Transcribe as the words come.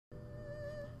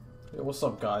Hey, what's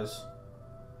up, guys?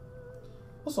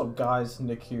 What's up, guys?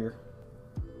 Nick here.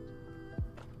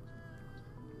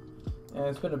 And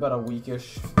it's been about a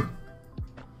weekish.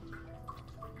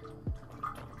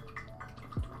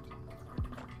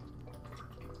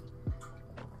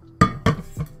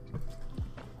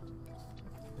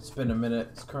 It's been a minute.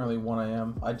 It's currently 1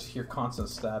 a.m. I just hear constant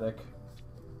static.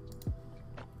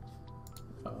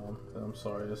 I'm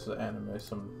sorry, this is anime,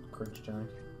 some cringe jank.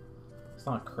 It's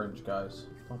not cringe, guys.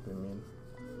 Don't be mean.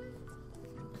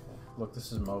 Okay. Look,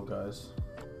 this is Mo, guys.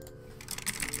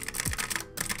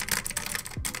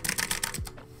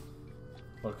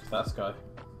 Look, that guy.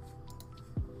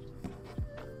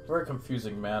 Very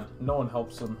confusing, man. No one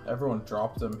helps him. Everyone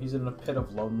dropped him. He's in a pit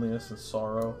of loneliness and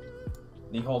sorrow.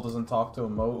 Nihal doesn't talk to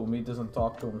him. Mo Umi doesn't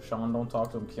talk to him. Sean don't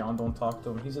talk to him. Kian don't talk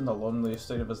to him. He's in the loneliest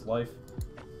state of his life.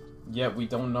 Yet we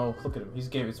don't know. Look at him. He's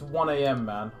gaming. It's 1 a.m.,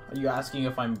 man. Are you asking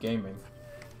if I'm gaming?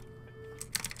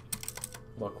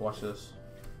 Look, watch this.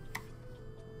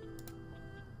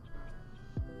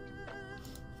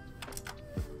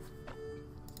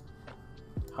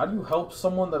 How do you help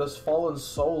someone that has fallen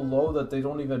so low that they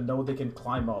don't even know they can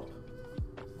climb up?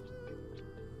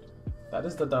 That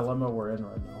is the dilemma we're in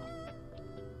right now.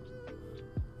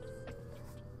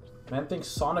 Man thinks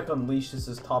Sonic Unleashed is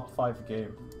his top 5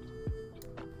 game.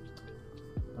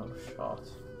 No shot.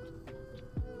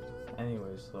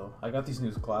 Anyways, though, I got these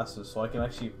new glasses, so I can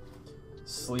actually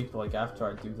sleep like after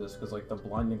I do this, because like the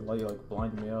blinding light like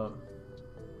blind me up.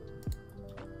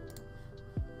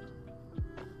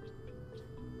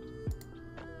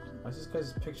 Why is this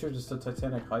guy's picture just a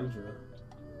Titanic Hydra?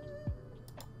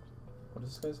 What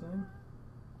is this guy's name?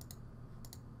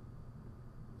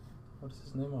 What is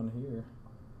his name on here?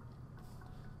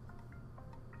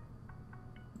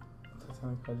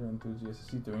 Titanic Hydra enthusiast. Is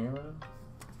he doing it right?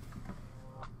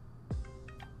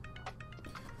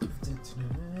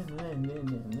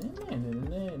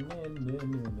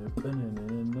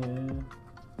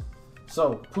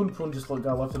 So, Poon Poon just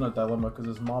got left in a dilemma because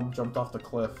his mom jumped off the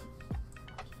cliff.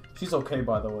 She's okay,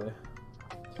 by the way.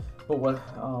 But what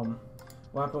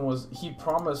happened was he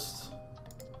promised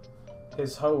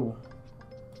his hoe.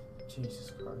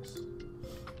 Jesus Christ.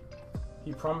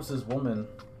 He promised his woman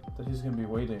that he's gonna be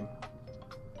waiting.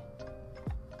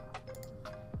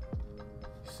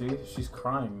 See, she's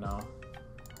crying now.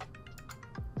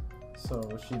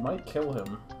 So she might kill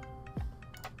him.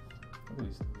 Look at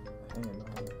he's hanging on.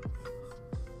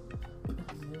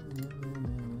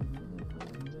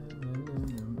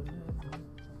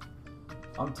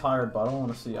 I'm tired, but I don't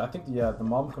want to see. I think, yeah, the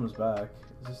mom comes back.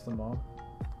 Is this the mom?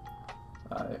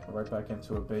 Alright, right back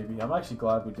into a baby. I'm actually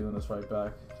glad we're doing this right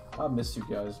back. I miss you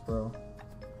guys, bro.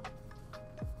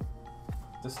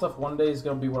 This stuff one day is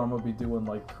gonna be what I'm gonna be doing,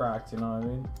 like, cracked, you know what I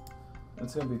mean?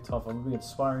 It's gonna be tough. I'm gonna be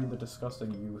inspiring the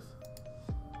disgusting youth.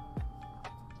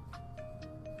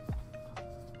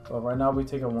 But right now, we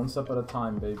take it one step at a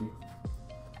time, baby.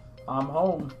 I'm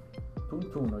home. Poon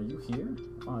Poon, are you here?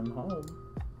 I'm home.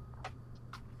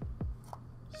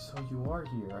 So you are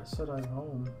here. I said I'm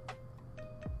home.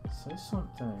 Say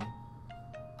something.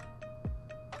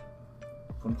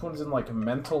 Poon Poon's in like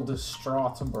mental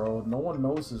distraught, bro. No one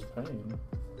knows his pain.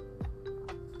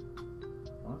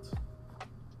 What?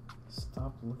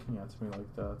 Stop looking at me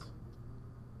like that.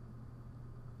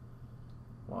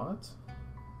 What?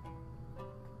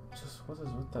 Just what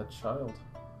is with that child?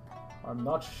 I'm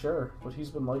not sure, but he's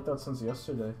been like that since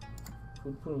yesterday.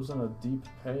 Poon Poon was in a deep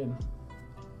pain.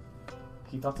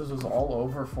 He thought this was all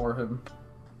over for him.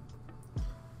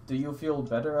 Do you feel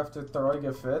better after throwing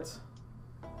a fit?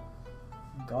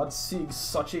 God seeing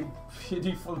such a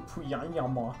pitiful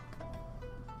Puyanyama.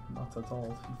 Not at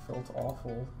all. He felt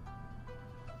awful.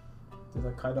 Did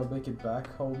I kind of make it back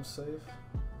home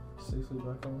safely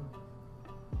back home?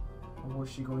 Or was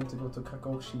she going to go to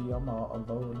Kagoshiyama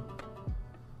alone?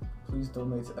 Please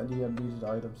donate any unneeded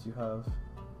items you have.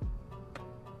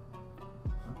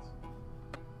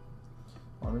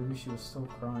 Or maybe she was still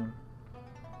crying.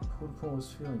 Poon Poon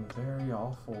was feeling very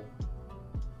awful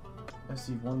as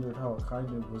he wondered how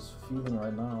Akainu was feeling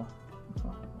right now.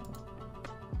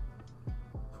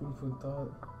 Poon Poon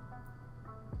thought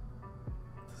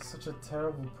such a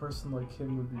terrible person like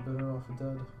him would be better off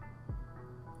dead.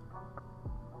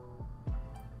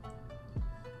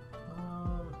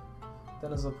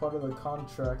 Then as a part of the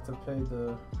contract to pay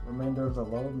the remainder of the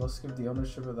loan, let's give the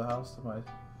ownership of the house to my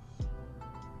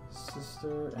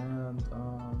sister and,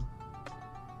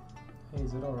 hey,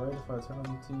 is it alright if I turn on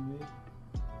the TV?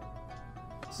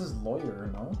 This is lawyer,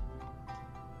 no?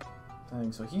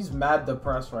 Dang, so he's mad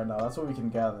depressed right now, that's what we can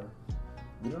gather.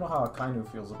 We don't know how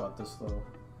Akainu feels about this though,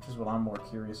 which is what I'm more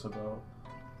curious about.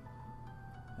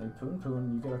 Hey, Poon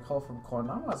Poon, you get a call from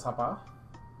Kornama, Sapa.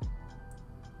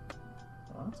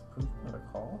 What? Poon Poon got a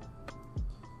call?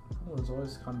 Poon was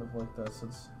always kind of like that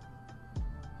since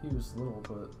he was little,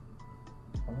 but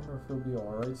I wonder if he'll be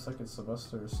alright. Second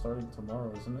semester is starting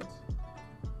tomorrow, isn't it?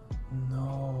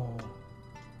 No.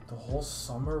 The whole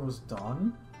summer was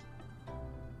done?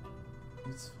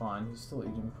 It's fine, he's still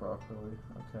eating properly.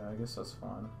 Okay, I guess that's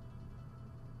fine.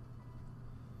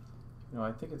 You know,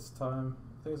 I think it's time.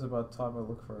 I think it's about time I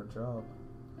look for a job.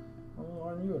 Oh,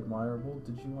 aren't you admirable?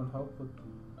 Did you want help with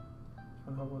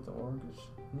the mortgage?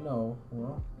 No.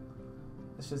 Well,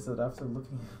 it's just that after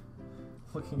looking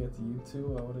at you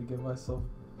two, I want to get myself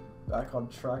back on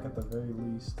track at the very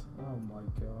least. Oh my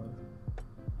god.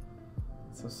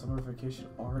 So summer vacation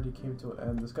already came to an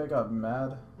end. This guy got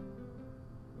mad.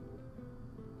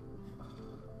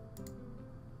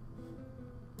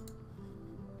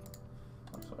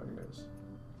 I'm sorry, guys.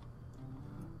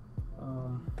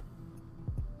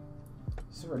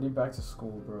 He's already back to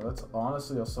school, bro. That's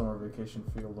honestly how summer vacation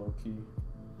feel, low-key.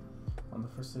 On the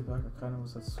first day back, I kind of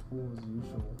was at school as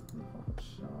usual. Oh,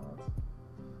 shot.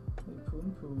 Hey,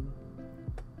 Poon Poon.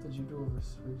 What did you do over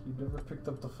spring? You never picked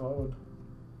up the phone.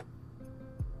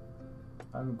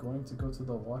 I'm going to go to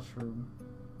the washroom.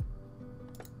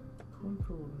 Poon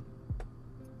Poon.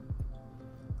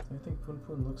 I think Poon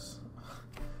Poon looks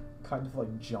kind of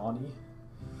like Johnny.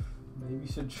 Maybe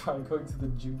you should try going to the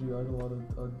Junior Idol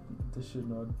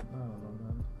audition. I don't know,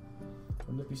 man.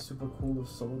 Wouldn't it be super cool if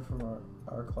someone from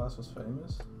our class was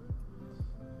famous?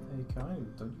 Hey,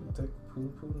 don't you think Poon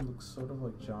Poon looks sort of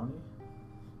like Johnny?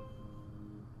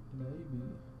 Maybe.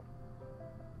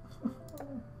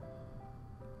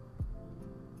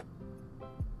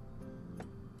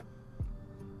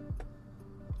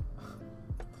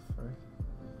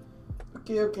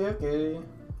 Okay.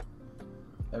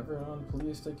 Everyone,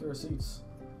 please take your seats.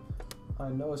 I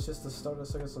know it's just the start of the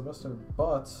second semester,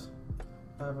 but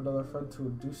I have another friend to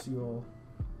introduce you all.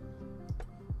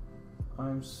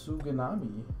 I'm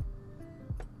Suganami.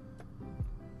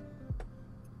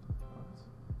 What?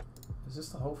 Is this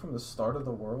the hope from the start of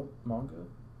the world manga?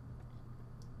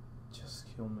 Just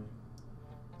kill me.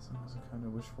 Sometimes I kind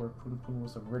of wish for Poon Poon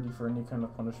was ready for any kind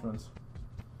of punishment.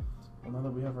 Well, now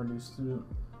that we have our new student,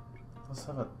 let's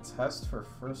have a test for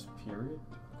first period?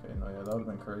 Okay, no, yeah, that would've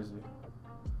been crazy.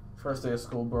 First day of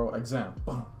school, bro, exam.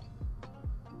 Boom.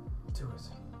 Do it.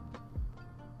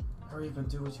 Hurry up and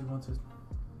do what you wanted.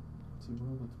 You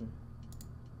will with me.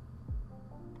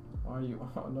 Why are you?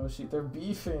 Oh no, they're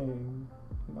beefing.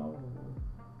 No.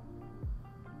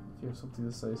 If you have something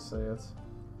to say, say it.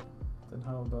 Then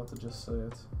how about to just say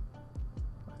it?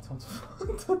 I don't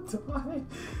want to die.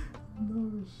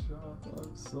 No shot.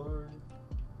 I'm sorry.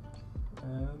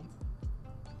 And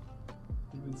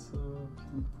even so,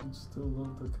 Poon still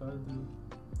loved the Kaido.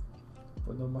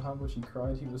 But no matter how much he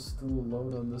cried, he was still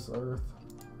alone on this earth.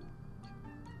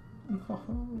 No,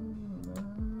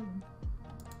 man.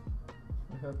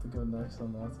 I have to go next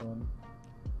on that one.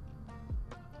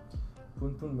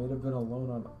 Poon Poon may have been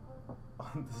alone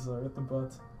on this earth,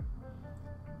 but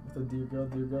with the dear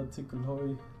God, tickle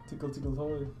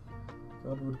hoy,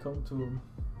 God would come to him.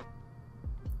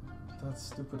 That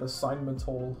stupid assignment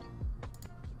hole.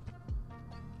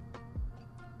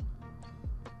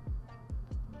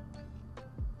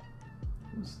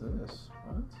 Who's this?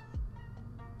 What?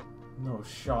 No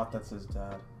shot, that's his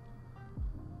dad.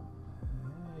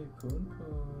 Hey, Poon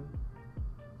Poon.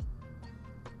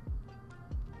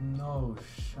 No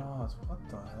shot, what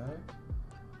the heck?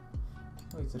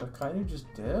 Wait, did Akainu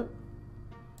just dip?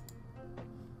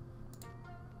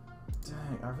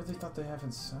 Dang, I really thought they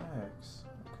having sex.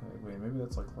 Okay, wait, maybe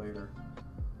that's like later.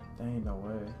 Dang, no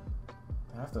way.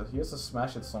 He has to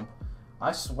smash it some.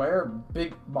 I swear,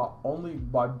 only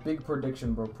by big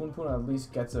prediction, bro. Poon Poon at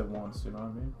least gets it once, you know what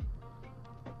I mean?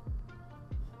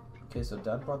 Okay, so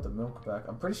Dad brought the milk back.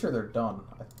 I'm pretty sure they're done,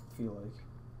 I feel like.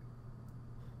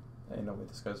 Hey, no way,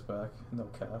 this guy's back. No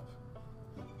cap.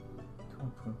 Come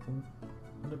on, Poon Poon.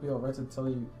 Wouldn't it be alright to tell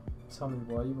me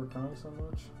why you were crying so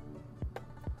much?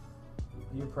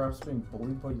 Are you perhaps being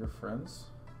bullied by your friends?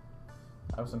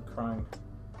 I wasn't crying.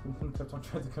 Poon Poon kept on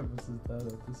trying to convince his dad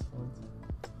at this point.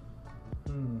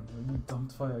 Were you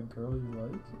dumped by a girl you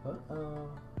like? Uh-oh.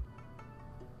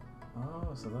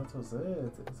 Oh, so that was it.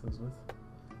 It was with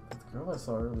that girl I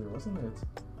saw earlier, wasn't it?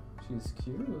 She's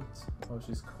cute. Oh,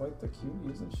 she's quite the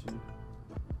cutie, isn't she?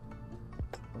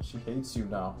 But she hates you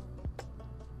now.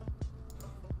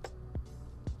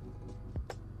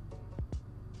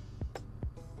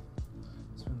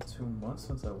 It's been 2 months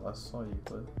since I last saw you,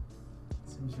 but it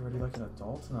seems you're already like an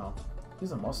adult now.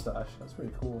 He's a mustache. That's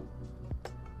pretty cool.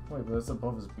 Wait, but that's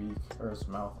above his beak, or his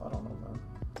mouth. I don't know, man.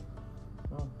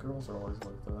 Well, girls are always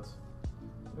like that.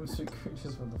 Sweet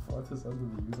creatures from the farthest end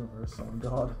of the universe, oh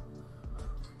god.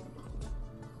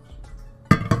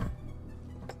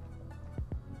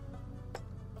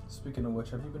 Speaking of which,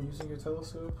 have you been using your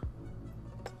telescope?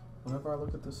 Whenever I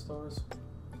look at the stars,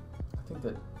 I think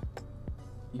that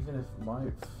even if my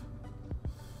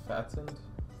fattened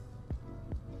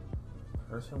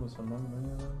person was among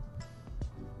many of them,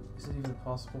 is it even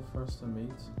possible for us to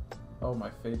meet? Oh, my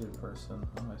fated person.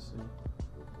 Oh, I see.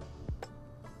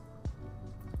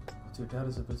 But your dad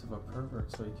is a bit of a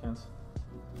pervert, so he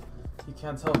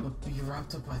can't help but be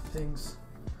wrapped up by things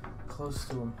close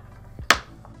to him.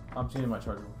 I'm changing my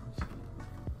charger.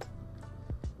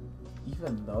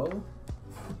 Even though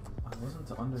I wasn't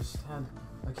to understand,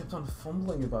 I kept on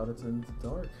fumbling about it in the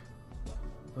dark.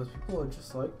 But people are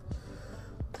just like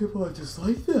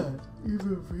that.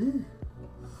 Even me.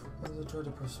 As I try to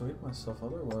persuade myself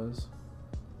otherwise.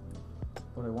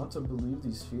 But I want to believe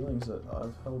these feelings that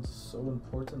I've held so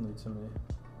importantly to me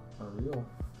are real.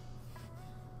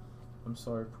 I'm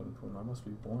sorry, Poon Poon, I must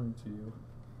be boring to you.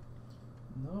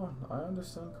 No, I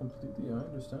understand completely. I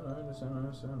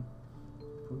understand.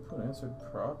 Poon Poon answered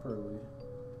properly.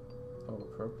 Oh,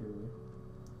 appropriately.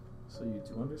 So you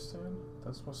do understand?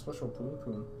 That's my special Poon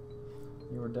Poon.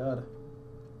 Your dad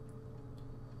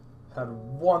had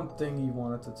one thing he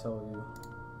wanted to tell you.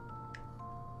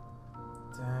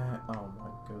 Damn. Oh my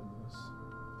goodness.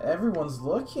 Everyone's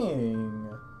looking.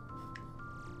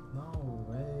 No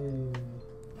way.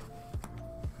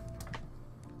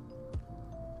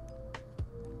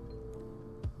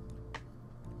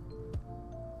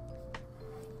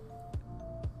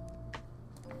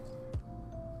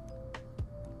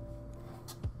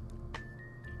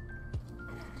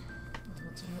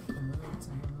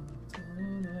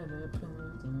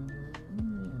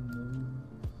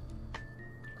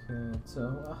 So,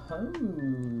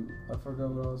 I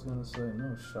forgot what I was gonna say.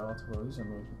 No shot, bro. These are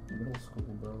middle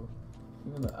school, bro.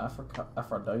 Even the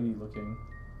Aphrodite looking.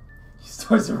 He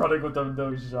starts running with them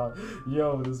no shot.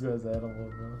 Yo, this guy's animal,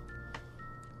 bro.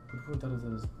 But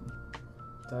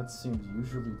that seemed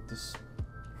usually dispirited.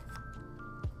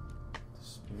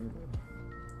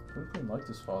 Poon liked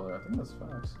his father. I think that's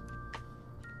facts.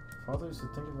 Father used to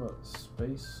think about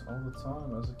space all the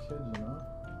time as a kid, you know?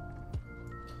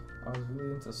 I was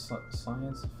really into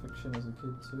science fiction as a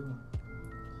kid too.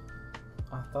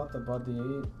 I thought that by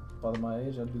my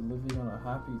age I'd be living on a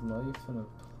happy life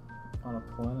on a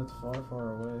planet far, far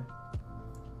away.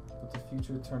 But the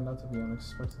future turned out to be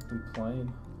unexpectedly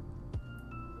plain.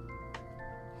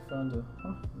 You found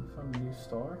a new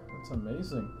star? That's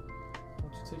amazing.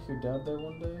 Won't you take your dad there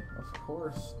one day? Of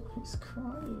course. He's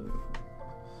crying.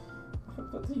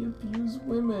 But he abused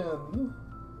women.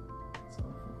 So,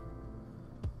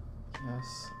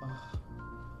 yes.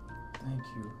 Thank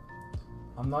you.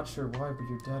 I'm not sure why, but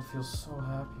your dad feels so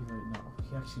happy right now.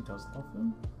 He actually does love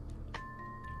him.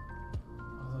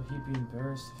 Although he'd be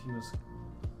embarrassed if he was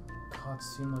caught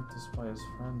seen like this by his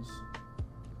friends.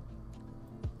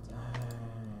 Dang.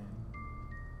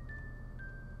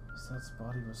 His dad's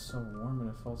body was so warm and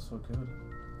it felt so good.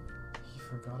 He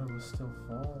forgot it was still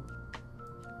fall.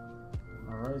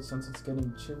 Alright, since it's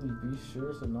getting chilly, be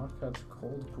sure to not catch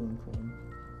cold, Poon Poon.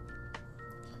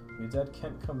 Your dad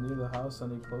can't come near the house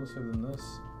any closer than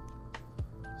this.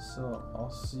 So,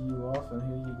 I'll see you off and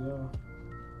here you go.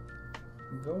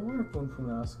 Go where? Poon Poon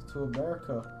asked. To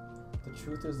America. The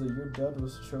truth is that your dad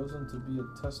was chosen to be a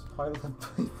test pilot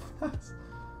by that.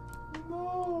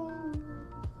 No!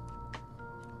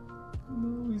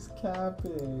 No, he's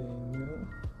capping.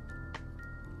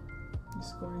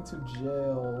 He's going to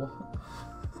jail.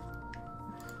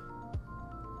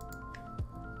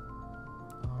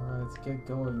 Alright, get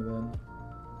going then.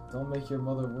 Don't make your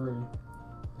mother worry.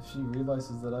 If she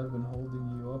realizes that I've been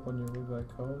holding you up on your way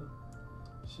back home,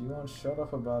 she won't shut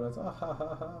up about it. Ah ha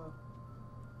ha ha.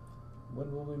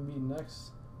 When will we meet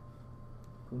next?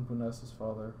 Poon Poon asked his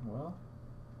father. Well,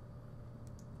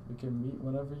 we can meet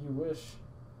whenever you wish.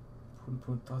 Poon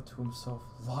Poon thought to himself,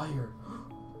 liar!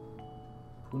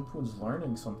 Poon Poon's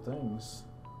learning some things.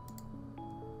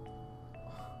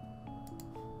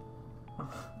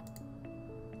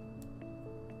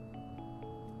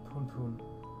 Poon Poon,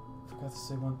 forgot to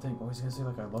say one thing. Oh, he's gonna say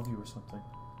like I love you or something.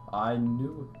 I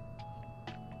knew it.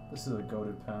 This is a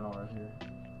goated panel right here.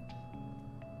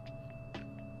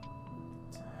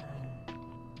 Dang.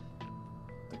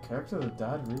 The character of the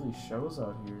dad really shows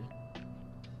out here.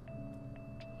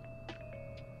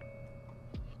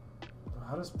 But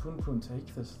how does Poon Poon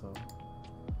take this though?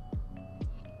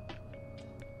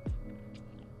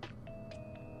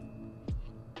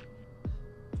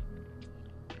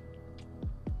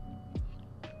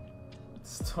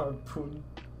 Star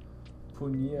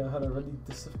Punia had already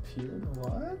disappeared?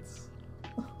 What?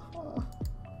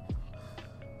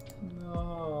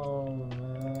 No,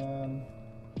 man.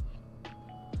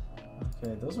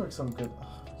 Okay, those were some good...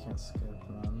 we can't skip,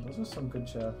 man. Those are some good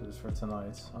chapters for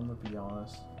tonight, I'm gonna be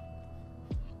honest.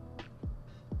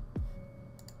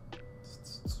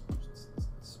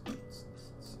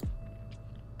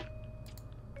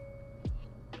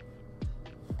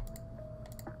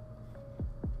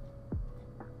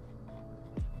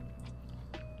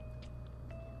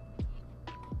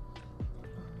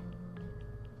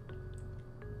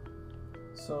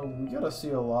 So we gotta see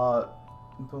a lot,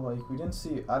 but like we didn't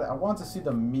see. I want to see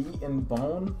the meat and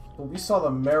bone, but we saw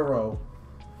the marrow,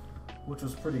 which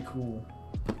was pretty cool.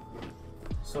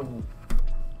 So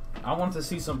I want to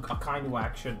see some kind of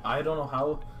action. I don't know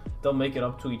how they'll make it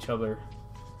up to each other,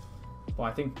 but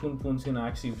I think Poon Poon's gonna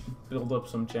actually build up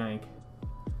some jank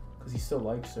because he still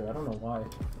likes her. I don't know why.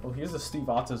 Oh, here's the Steve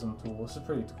Autism tool. This is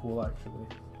pretty cool actually.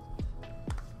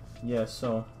 Yeah,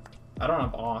 so. I don't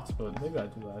have aughts, but maybe I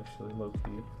do actually,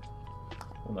 low-key.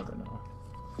 We'll never know.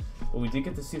 But we did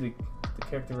get to see the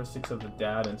characteristics of the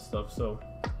dad and stuff, so...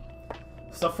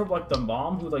 Stuff from, like, the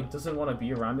mom who, like, doesn't want to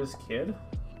be around his kid.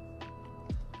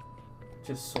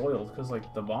 Just soiled, because,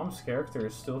 like, the mom's character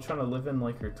is still trying to live in,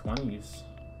 like, her 20s.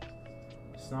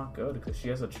 It's not good, because she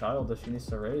has a child that she needs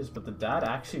to raise, but the dad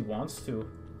actually wants to.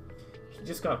 He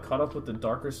just got caught up with the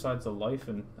darker sides of life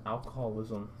and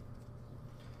alcoholism.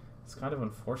 It's kind of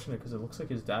unfortunate because it looks like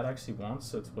his dad actually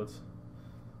wants it, but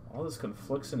all this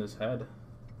conflicts in his head.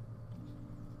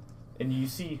 And you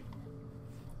see,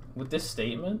 with this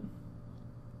statement,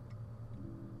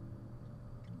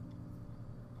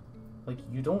 like,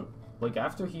 you don't, like,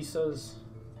 after he says,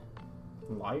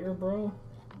 liar, bro,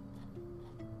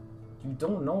 you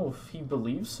don't know if he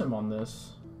believes him on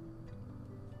this.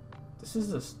 This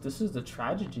is the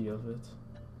tragedy of it.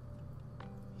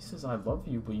 He says, I love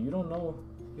you, but you don't know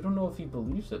if he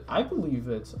believes it. I believe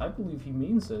it. I believe he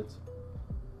means it.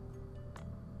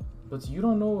 But you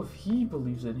don't know if he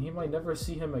believes it. He might never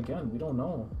see him again. We don't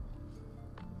know.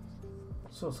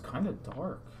 So it's kind of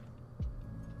dark.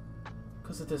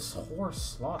 Because of this whore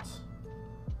slut.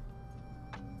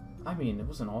 I mean, it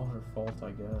wasn't all her fault,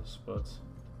 I guess, but...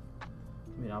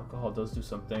 I mean, alcohol does do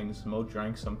some things. Mo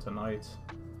drank some tonight.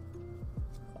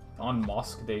 On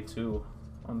Mosque Day, too.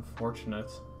 Unfortunate.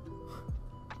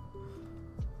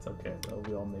 It's okay though.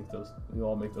 We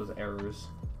all make those errors.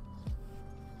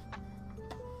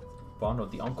 Bono,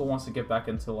 the uncle wants to get back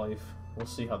into life. We'll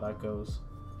see how that goes.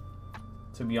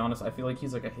 To be honest, I feel like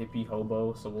he's like a hippie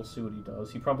hobo, so we'll see what he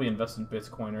does. He probably invests in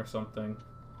Bitcoin or something.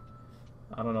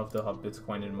 I don't know if they'll have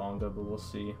Bitcoin in manga, but we'll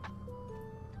see.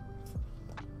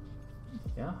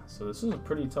 Yeah, so this is a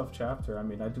pretty tough chapter. I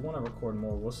mean, I do want to record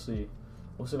more. We'll see.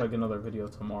 We'll see if I get another video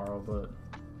tomorrow, but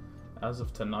as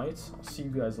of tonight, I'll see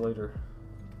you guys later.